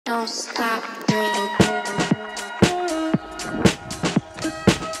Don't stop dreaming.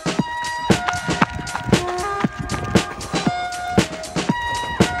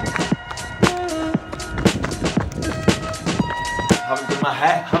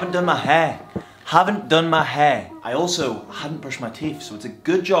 Haven't done my hair. I also hadn't brushed my teeth, so it's a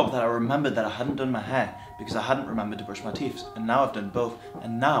good job that I remembered that I hadn't done my hair because I hadn't remembered to brush my teeth. And now I've done both,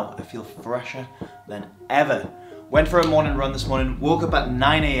 and now I feel fresher than ever. Went for a morning run this morning, woke up at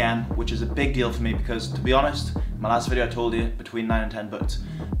 9 AM, which is a big deal for me because, to be honest, in my last video I told you between 9 and 10, but it's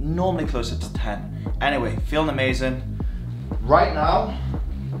normally closer to 10. Anyway, feeling amazing. Right now,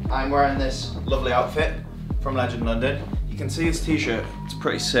 I'm wearing this lovely outfit from Legend London. You can see this t-shirt, it's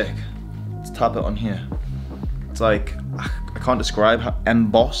pretty sick. Let's tap it on here. It's like, I can't describe how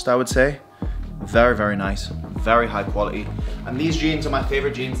embossed, I would say. Very, very nice, very high quality. And these jeans are my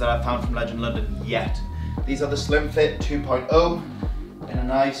favorite jeans that I've found from Legend London yet. These are the Slim Fit 2.0 in a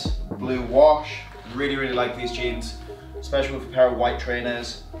nice blue wash. Really, really like these jeans, especially with a pair of white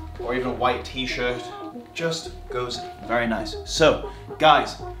trainers or even a white t-shirt. Just goes very nice. So,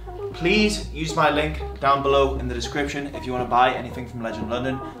 guys, please use my link down below in the description if you want to buy anything from Legend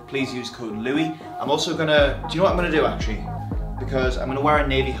London. Please use code Louis. I'm also gonna, do you know what I'm gonna do actually? Because I'm gonna wear a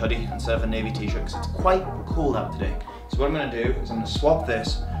navy hoodie instead of a navy t-shirt because it's quite cold out today. So what I'm gonna do is I'm gonna swap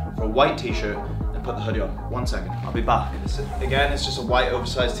this for a white t-shirt and put the hoodie on. 1 second, I'll be back. Again, it's just a white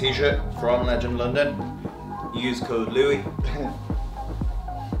oversized t-shirt from Legend London. Use code Louis.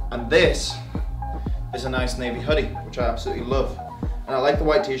 And this is a nice navy hoodie, which I absolutely love. And I like the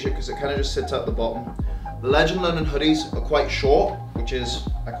white t-shirt because it kind of just sits at the bottom. The Legend London hoodies are quite short, which is,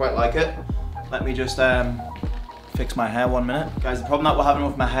 I quite like it. Let me just fix my hair 1 minute. Guys, the problem that we're having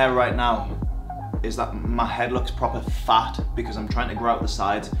with my hair right now is that my head looks proper fat because I'm trying to grow out the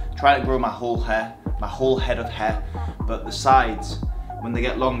sides, trying to grow my whole head of hair, but the sides, when they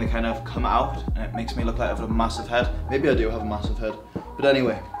get long, they kind of come out and it makes me look like I have a massive head. Maybe I do have a massive head. But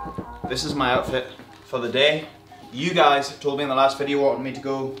anyway, this is my outfit for the day. You guys told me in the last video you wanted me to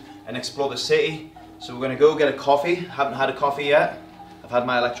go and explore the city, so we're gonna go get a coffee. Haven't had a coffee yet. I've had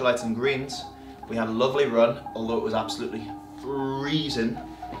my electrolytes and greens. We had a lovely run, although it was absolutely freezing.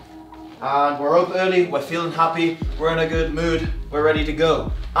 And we're up early, we're feeling happy, we're in a good mood, we're ready to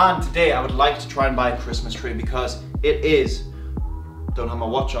go. And today I would like to try and buy a Christmas tree because it is, don't have my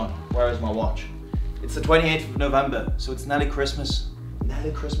watch on, where is my watch? It's the 28th of November, so it's nearly Christmas. Nearly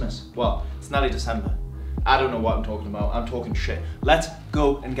Christmas. Well, it's nearly December. I don't know what I'm talking about. I'm talking shit. Let's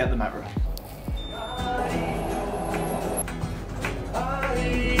go and get the Metro.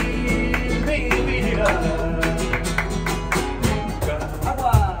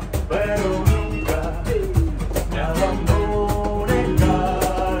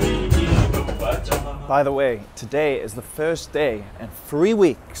 By the way, today is the first day in 3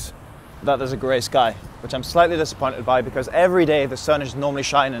 weeks that there's a grey sky, which I'm slightly disappointed by because every day the sun is normally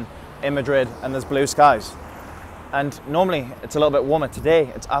shining in Madrid and there's blue skies. And normally it's a little bit warmer. Today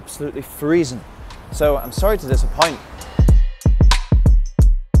it's absolutely freezing. So I'm sorry to disappoint.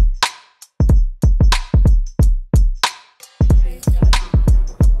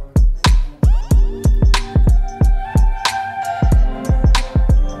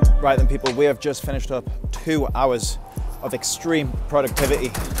 Right then people, we have just finished up 2 hours of extreme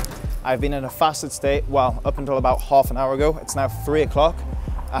productivity. I've been in a fasted state, well, up until about half an hour ago. It's now 3 o'clock.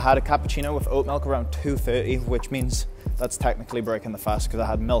 I had a cappuccino with oat milk around 2:30, which means that's technically breaking the fast because I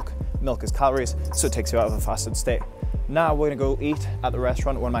had milk. Milk is calories, so it takes you out of a fasted state. Now we're gonna go eat at the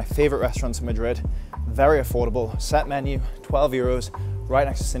restaurant, one of my favorite restaurants in Madrid. Very affordable, set menu, 12 euros, right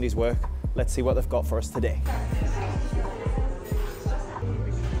next to Cindy's work. Let's see what they've got for us today.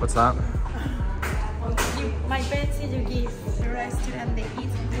 What's that? My best is you give the restaurant they eat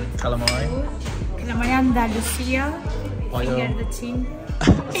good Calamari. food. Calamari Andalusia. Finger the chin.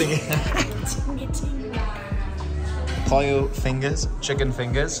 Pollo fingers, chicken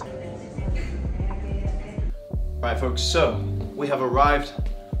fingers. Right folks, so we have arrived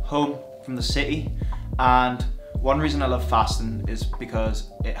home from the city, and one reason I love fasting is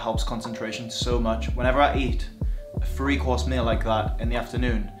because it helps concentration so much. Whenever I eat a 3-course meal like that in the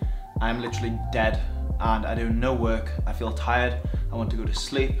afternoon, I'm literally dead and I do no work. I feel tired, I want to go to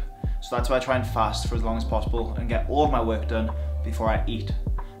sleep. So that's why I try and fast for as long as possible and get all of my work done before I eat.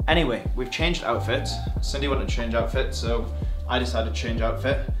 Anyway, we've changed outfits. Cindy wanted to change outfit, so I decided to change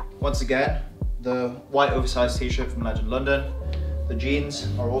outfit. Once again, the white oversized t-shirt from Legend London. The jeans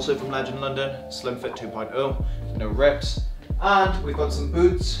are also from Legend London, Slim Fit 2.0, no rips. And we've got some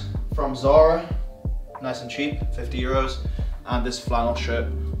boots from Zara, nice and cheap, 50 euros. And this flannel shirt,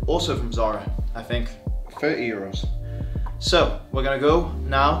 also from Zara, I think 30 euros. So we're gonna go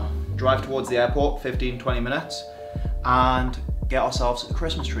now, drive towards the airport, 15-20 minutes, and get ourselves a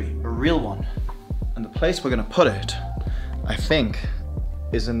Christmas tree, a real one. And the place we're gonna put it, I think,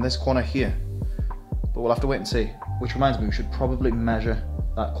 is in this corner here. But we'll have to wait and see. Which reminds me, we should probably measure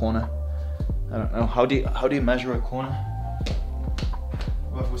that corner. I don't know, how do you measure a corner?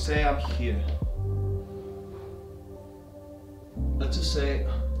 Well, if we say I'm here, let's just say,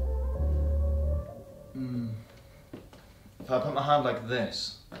 if I put my hand like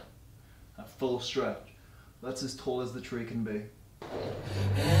this, at full stretch, that's as tall as the tree can be.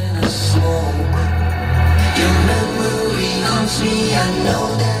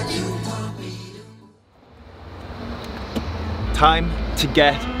 Time to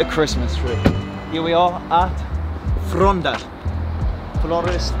get a Christmas tree. Here we are at Fronda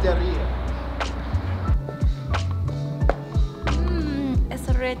Floristeria. It's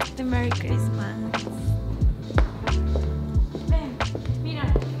already Merry Christmas. Ven, mira,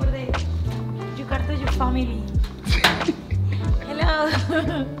 por there. You got to your family. Hello.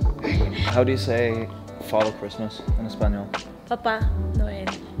 How do you say Father Christmas in Espanol? Papá Noel.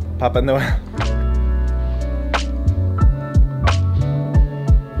 Papa Noel.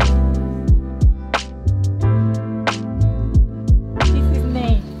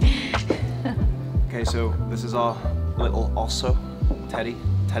 Okay, so this is our little osso, teddy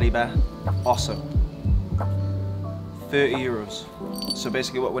bear, osso. 30 euros. So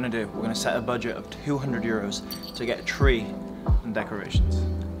basically what we're gonna do, we're gonna set a budget of 200 euros to get a tree and decorations.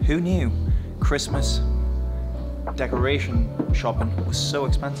 Who knew Christmas decoration shopping was so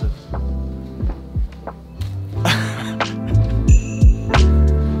expensive?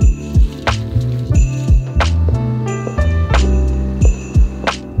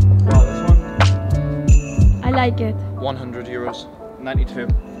 I like it. 100 euros, 92.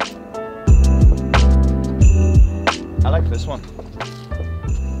 I like this one.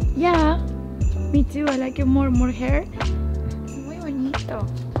 Yeah, me too. I like it more hair. Es muy bonito.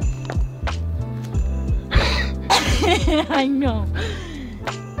 I know.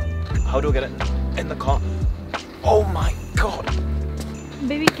 How do I get it in the car? Oh my god.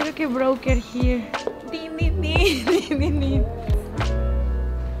 Baby, creo que broke it here. Din, din, din, din, din, din.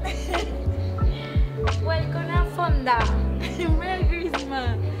 Welcome a Fonda. Merry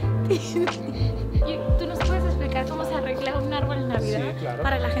Christmas. ¿Tú nos puedes explicar cómo se arregla un árbol en Navidad? Sí, claro.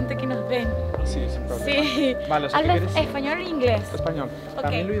 Para la gente que nos ven. Sí, sin problema. Sí. Vale, o sea, ¿Hablas ¿quieres? español o inglés? Español. Ok.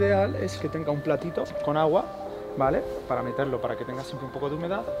 También lo ideal es que tenga un platito con agua, ¿vale? Para meterlo, para que tenga siempre un poco de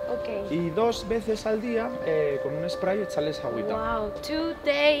humedad. Ok. Y 2 veces al día, con un spray, echarles agüita. Wow, 2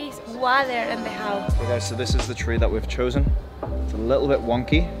 days water in the house. Okay guys, so this is the tree that we've chosen. It's a little bit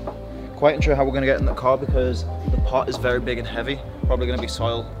wonky. Quite unsure how we're going to get in the car because the pot is very big and heavy. Probably going to be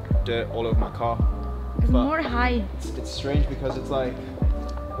soil, dirt all over my car. It's But more high. it's strange because it's like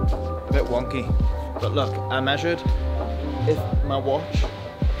a bit wonky. But look, I measured. If my watch,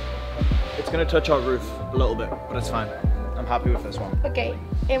 it's going to touch our roof a little bit, but it's fine. I'm happy with this one. Ok,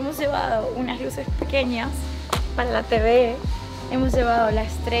 hemos llevado unas luces pequeñas para la TV. Hemos llevado la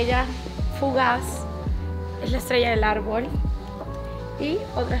estrella fugaz, es la estrella del árbol. Y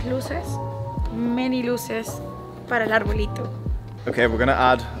otras luces, many luces para el arbolito. Okay, we're gonna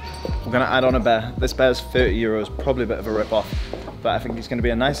add on a bear. This bear's 30 euros, probably a bit of a rip-off, but I think he's gonna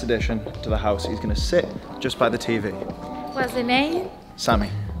be a nice addition to the house. He's gonna sit just by the TV. What's the name? Sammy.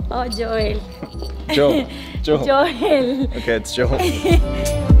 Oh, Joel. Joel. Joel. Joel. Okay, it's Joel. What's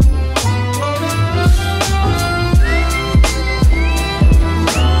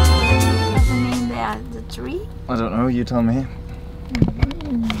the name of the tree? I don't know, you tell me.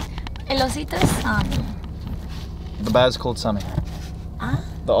 El osito es Sammy. The bear's called Sammy. Ah,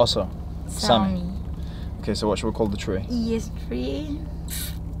 The osso. Sammy. Okay, so what should we call the tree? Y es tree.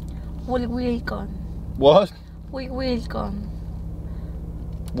 Wilcon. What? Wilcon.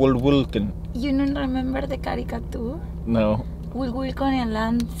 Wilken. You don't remember the caricature? No. Wilcon el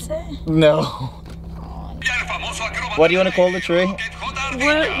lance? No. What do you want to call the tree?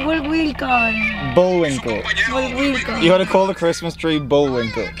 Wilcon. Bullwinkle. Wilcon. You want to call the Christmas tree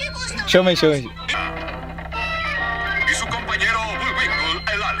Bullwinkle? Show me, show me. Y su compañero Bullwinkle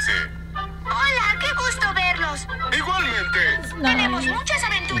el alce. Hola, qué gusto verlos. Igualmente. Tenemos muchas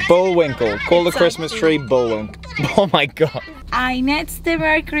aventuras. Bullwinkle. Call the Christmas tree Bullwinkle. Oh my god. I next the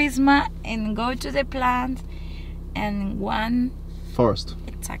Merry Christmas and go to the plant and one Forest.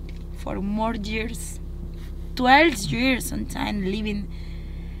 exactly for more years. 12 years sometimes living.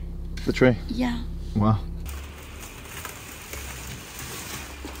 The tree. Yeah. Wow.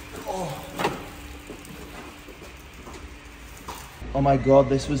 Oh my god,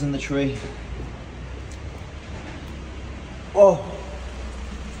 this was in the tree. Oh.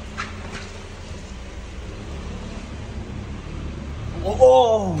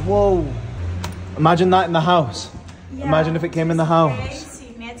 Oh, whoa. Imagine that in the house. Yeah, Imagine if it came in the house.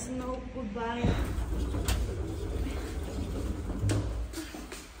 crazy. Let's no goodbye.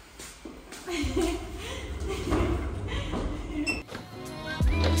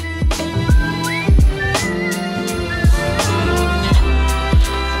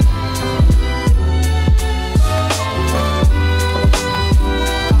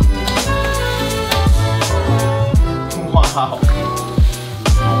 Wow.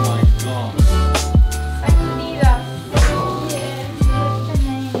 Oh my god.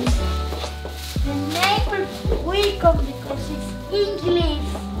 The name will welcome because it's English.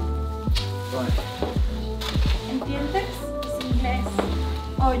 Right. ¿Entiendes? Es inglés.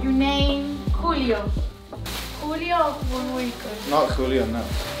 Oh, you name Julio. Julio will welcome. Not Julio, no.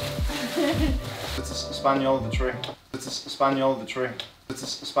 It's a Spaniel the tree. It's a Spaniel the tree. It's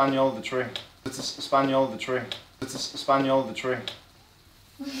a Spaniel the tree. It's a Spaniel the tree. It's a Spaniel the tree.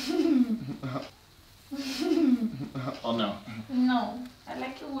 Oh no. No, I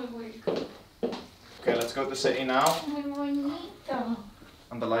like it will welcome. Okay, let's go to the city now. Muy bonito.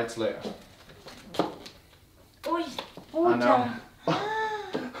 And the lights later. Uy, I know. pucha.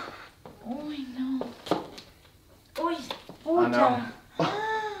 Uy, no. Uy, I know. pucha.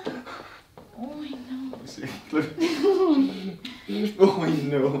 Uy, no. See, look. Oh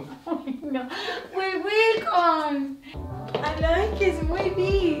no. Uy, no. Will welcome. I like it. It's muy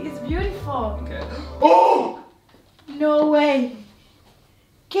big. It's beautiful. Okay. Oh! No way.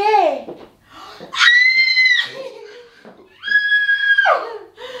 ¿Qué?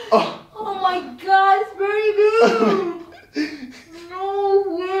 Oh! Oh my god, it's very big. No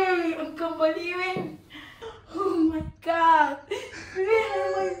way. I can't believe it. Oh my god.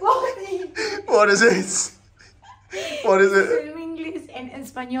 Mira my body. What is it? What is it? En inglés, en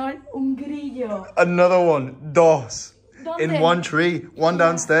español, un grillo. Another one. Dos. ¿Dónde? In one tree. One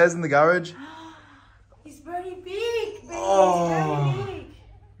downstairs in the garage. It's very big, baby. Oh.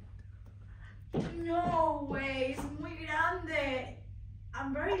 It's very big. No way. Es muy grande.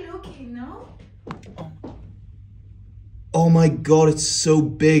 I'm very lucky, no? Oh my god, it's so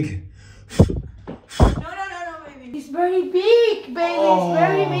big. No, baby. It's very big, baby. Oh. It's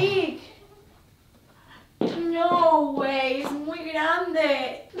very big. No way. Es muy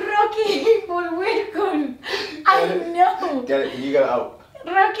grande. Rocky, for welcome. I know. Get it, you get it out.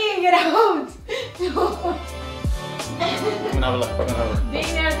 Rocky, get out. No. Come and have a look, come and have a look.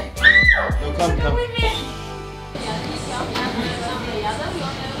 Dinner. No, come.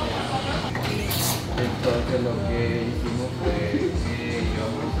 Entonces lo que hicimos fue que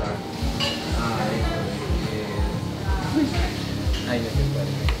íbamos a... Ay, no se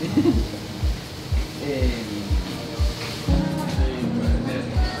puede.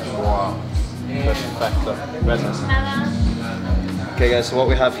 Wow. Perfecto. Gracias. Okay guys, so what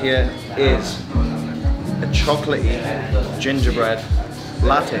we have here is a chocolatey gingerbread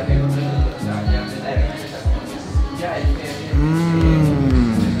latte.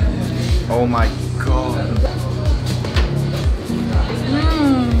 Oh my god.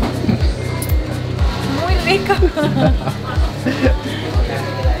 Muy rico.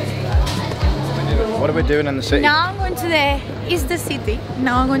 What are we doing in the city? Now I'm going to it's the city.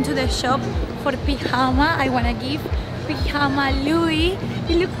 Now I'm going to the shop for pajama. I want to give pajama Louis.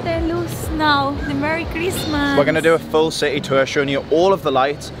 You look at the loose now. The Merry Christmas. We're going to do a full city tour showing you all of the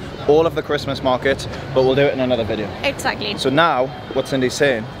lights, all of the Christmas markets, but we'll do it in another video. Exactly. So now, what Cindy's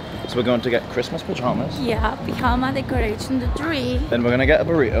saying, is we're going to get Christmas pajamas. Yeah, pajama decoration the tree. Then we're going to get a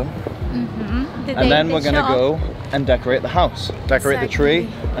burrito. And then we're going to go and decorate the house. Decorate the tree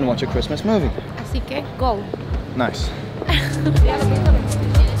and watch a Christmas movie. Así que go. Nice. Es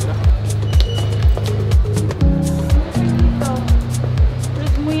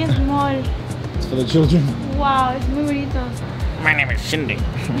muy small. It's for the children. Wow, es muy bonito. My name is Cindy.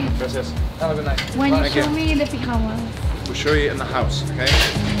 Gracias. Have a good night. When you Thank show you. me the pajamas. We'll show you in the house, okay?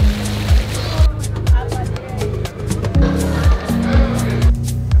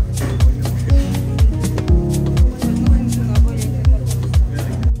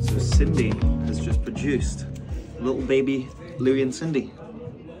 So Cindy has just produced little baby Louis and Cindy.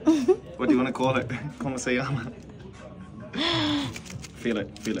 What do you want to call it? ¿Cómo se llama? Feel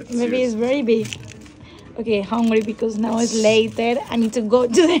it, feel it. Maybe it's very big. Okay, hungry because now it's later. I need to go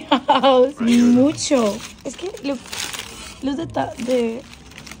to the house. Mucho. Es que look the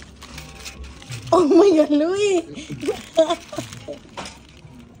oh my god, Louis.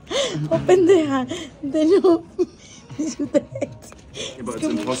 Oh pendeja. No. Yeah, but it's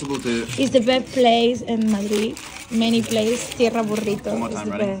impossible to... It's the best place in Madrid. many places. Tierra Burrito One more is time,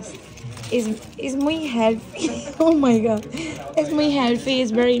 the ready? best. It's muy healthy. Oh my god. It's muy healthy.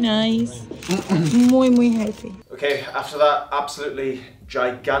 It's very nice. Muy healthy. Okay, after that absolutely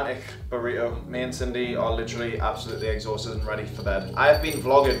gigantic burrito, me and Cindy are literally absolutely exhausted and ready for bed. I have been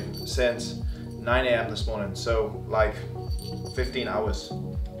vlogging since 9 AM this morning, so like 15 hours.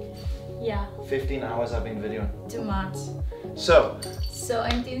 Yeah, 15 hours I've been videoing. too much. So, So I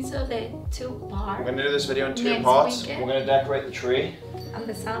think so the two we're part going to do this video in two Next parts. weekend. We're going to decorate the tree. and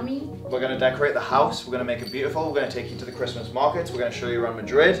the Sami. We're going to decorate the house. We're going to make it beautiful. We're going to take you to the Christmas markets. We're going to show you around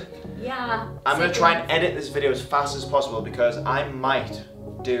Madrid. Yeah. I'm going to try and edit this video as fast as possible because I might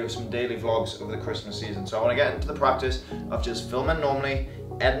do some daily vlogs over the Christmas season. So I want to get into the practice of just filming normally,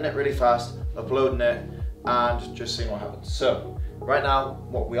 editing it really fast, uploading it, and just seeing what happens. So right now,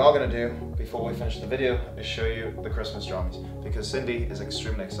 what we are going to do before we finish the video is show you the Christmas drums because Cindy is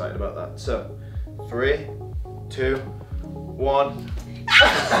extremely excited about that. So 3, 2, 1.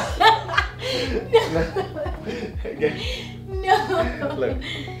 Okay. No. Look.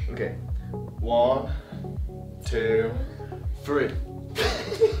 Okay. 1, 2, 3.